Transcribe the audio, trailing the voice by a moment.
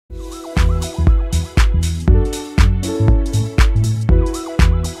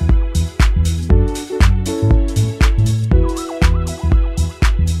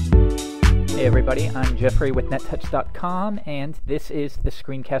everybody, I'm Jeffrey with nettouch.com, and this is the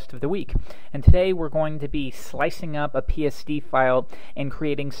screencast of the week. And today we're going to be slicing up a PSD file and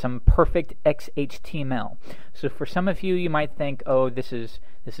creating some perfect XHTML. So for some of you, you might think, oh, this is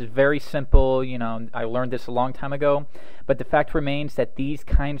very simple, you know, I learned this a long time ago, but the fact remains that these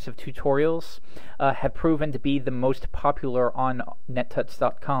kinds of tutorials have proven to be the most popular on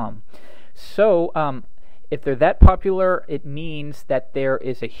nettouch.com. So, if they're that popular, it means that there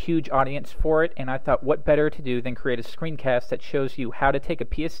is a huge audience for it, and I thought what better to do than create a screencast that shows you how to take a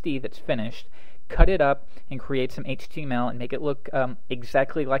PSD that's finished, cut it up, and create some HTML and make it look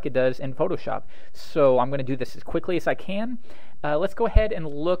exactly like it does in Photoshop. So I'm going to do this as quickly as I can. Let's go ahead and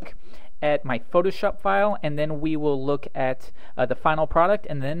look at my Photoshop file, and then we will look at the final product,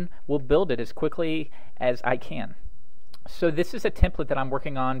 and then we'll build it as quickly as I can. So this is a template that I'm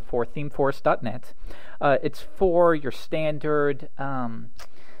working on for themeforest.net. It's for your standard,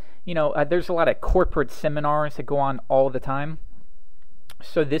 there's a lot of corporate seminars that go on all the time.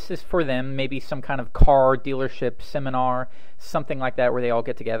 So this is for them, maybe some kind of car dealership seminar, something like that, where they all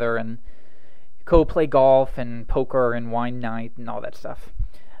get together and go play golf and poker and wine night and all that stuff.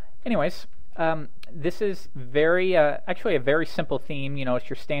 Anyways, this is actually a very simple theme. You know, it's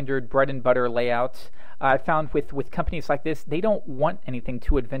your standard bread and butter layout. I found with companies like this, they don't want anything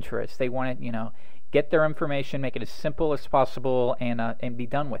too adventurous. They want it, get their information, make it as simple as possible, and be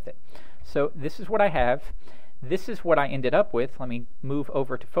done with it. So this is what I have. This is what I ended up with. Let me move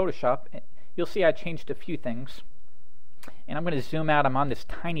over to Photoshop. You'll see I changed a few things. And I'm going to zoom out. I'm on this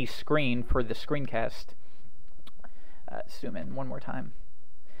tiny screen for the screencast. Zoom in one more time.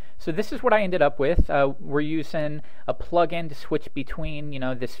 So this is what I ended up with. We're using a plugin to switch between,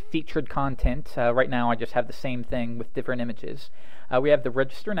 this featured content. Right now I just have the same thing with different images. We have the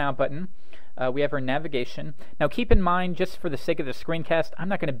Register Now button. We have our navigation. Now keep in mind, just for the sake of the screencast, I'm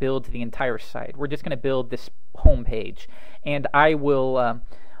not going to build the entire site. We're just going to build this home page. And I will,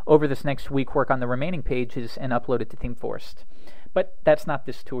 over this next week, work on the remaining pages and upload it to ThemeForest. But that's not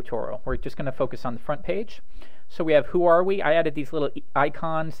this tutorial. We're just going to focus on the front page. So we have Who Are We? I added these little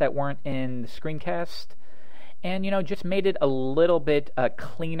icons that weren't in the screencast, and just made it a little bit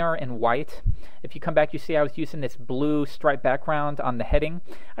cleaner and white. If you come back, you see I was using this blue striped background on the heading.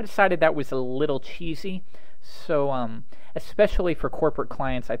 I decided that was a little cheesy, so especially for corporate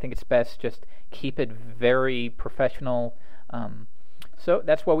clients, I think it's best just keep it very professional. So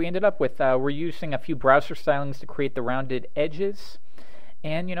that's what we ended up with. We're using a few browser stylings to create the rounded edges.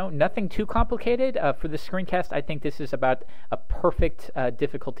 And, nothing too complicated. For the screencast, I think this is about a perfect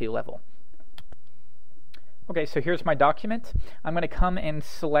difficulty level. Okay, so here's my document. I'm going to come and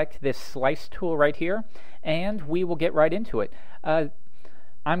select this slice tool right here, and we will get right into it.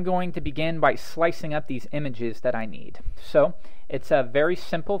 I'm going to begin by slicing up these images that I need. So it's very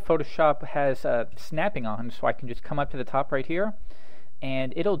simple. Photoshop has snapping on, so I can just come up to the top right here,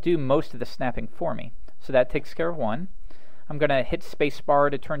 and it'll do most of the snapping for me. So that takes care of one. I'm going to hit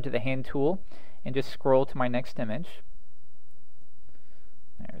spacebar to turn to the hand tool and just scroll to my next image.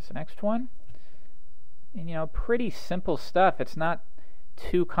 There's the next one. And pretty simple stuff. It's not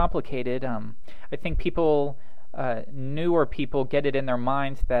too complicated. I think people, newer people, get it in their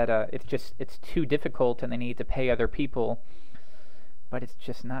minds that it's too difficult and they need to pay other people, but it's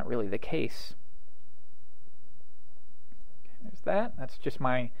just not really the case. Okay, there's that. That's just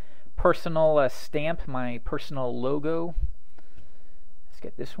my personal stamp, my personal logo.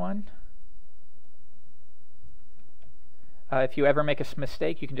 Get this one. If you ever make a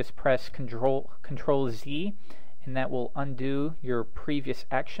mistake, you can just press Control Z, and that will undo your previous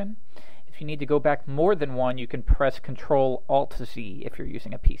action. If you need to go back more than one, you can press Control Alt Z if you're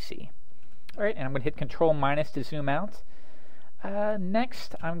using a PC. All right, and I'm going to hit Control minus to zoom out.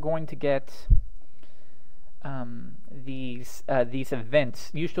 Next, I'm going to get these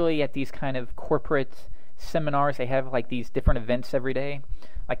events. Usually at these kind of corporate seminars, they have like these different events every day.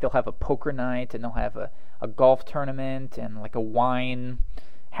 Like they'll have a poker night, and they'll have a golf tournament, and like a wine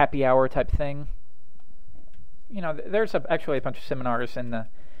happy hour type thing. There's actually a bunch of seminars in the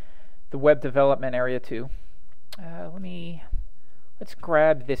web development area too. Let's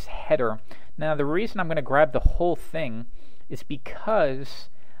grab this header. Now the reason I'm going to grab the whole thing is because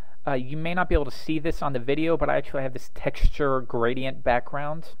you may not be able to see this on the video, but I actually have this texture gradient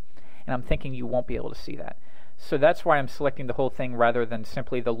background, and I'm thinking you won't be able to see that. So that's why I'm selecting the whole thing rather than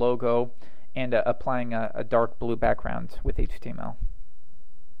simply the logo and applying a dark blue background with HTML.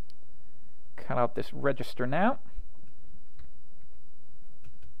 Cut out this Register Now.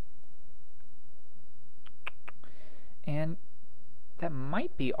 And that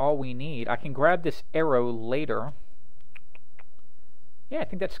might be all we need. I can grab this arrow later Yeah, I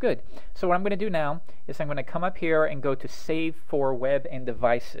think that's good. So what I'm going to do now is I'm going to come up here and go to Save for Web and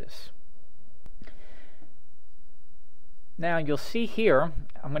Devices. Now you'll see here,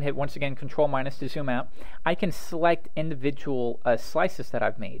 I'm going to hit once again Control- to zoom out. I can select individual slices that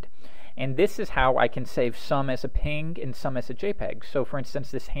I've made. And this is how I can save some as a PNG and some as a JPEG. So for instance,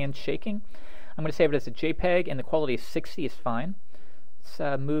 this hand shaking, I'm going to save it as a JPEG, and the quality of 60 is fine.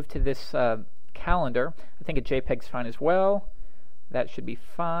 Let's move to this calendar. I think a JPEG is fine as well. That should be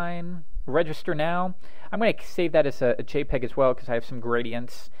fine. Register now. I'm going to save that as a JPEG as well because I have some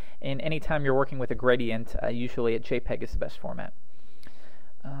gradients. And anytime you're working with a gradient, usually a JPEG is the best format.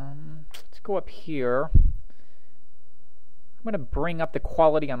 Let's go up here. I'm going to bring up the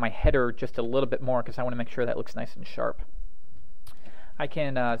quality on my header just a little bit more because I want to make sure that looks nice and sharp. I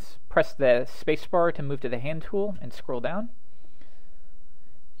can press the spacebar to move to the hand tool and scroll down.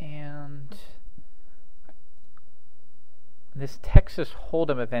 And this Texas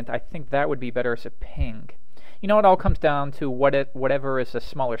Hold'em event, I think that would be better as a PNG. You know, it all comes down to whatever is a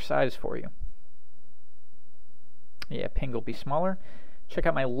smaller size for you. Yeah, PNG will be smaller. Check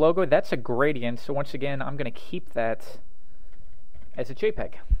out my logo. That's a gradient, so once again, I'm going to keep that as a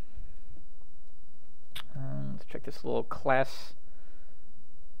JPEG. Let's check this little class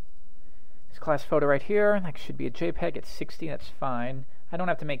photo right here. That should be a JPEG at 60. That's fine. I don't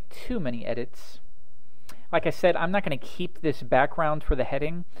have to make too many edits. Like I said, I'm not going to keep this background for the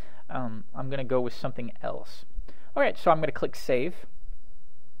heading. I'm going to go with something else. Alright, so I'm going to click Save.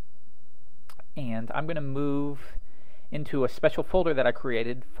 And I'm going to move into a special folder that I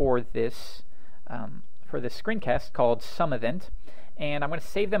created for this screencast called Some Event. And I'm going to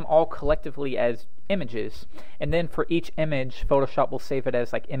save them all collectively as images. And then for each image, Photoshop will save it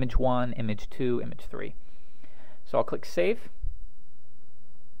as like image 1, image 2, image 3. So I'll click Save.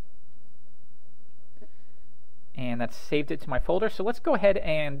 And that's saved it to my folder. So let's go ahead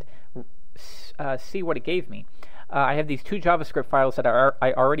and see what it gave me. I have these 2 JavaScript files that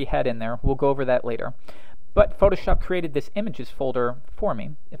I already had in there. We'll go over that later. But Photoshop created this images folder for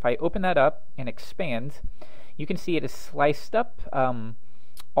me. If I open that up and expand, you can see it has sliced up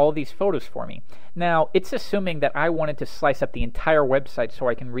all these photos for me. Now, it's assuming that I wanted to slice up the entire website so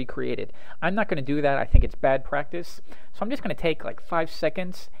I can recreate it. I'm not going to do that. I think it's bad practice. So I'm just going to take like 5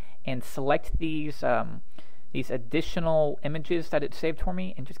 seconds and select these additional images that it saved for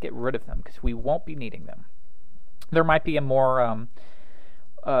me and just get rid of them because we won't be needing them. There might be a more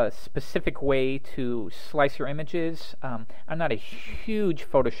specific way to slice your images. I'm not a huge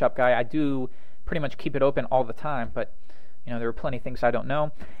Photoshop guy. I do pretty much keep it open all the time, but you know, there are plenty of things I don't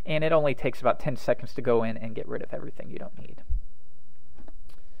know, and it only takes about 10 seconds to go in and get rid of everything you don't need.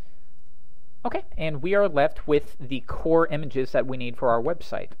 Okay, and we are left with the core images that we need for our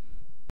website.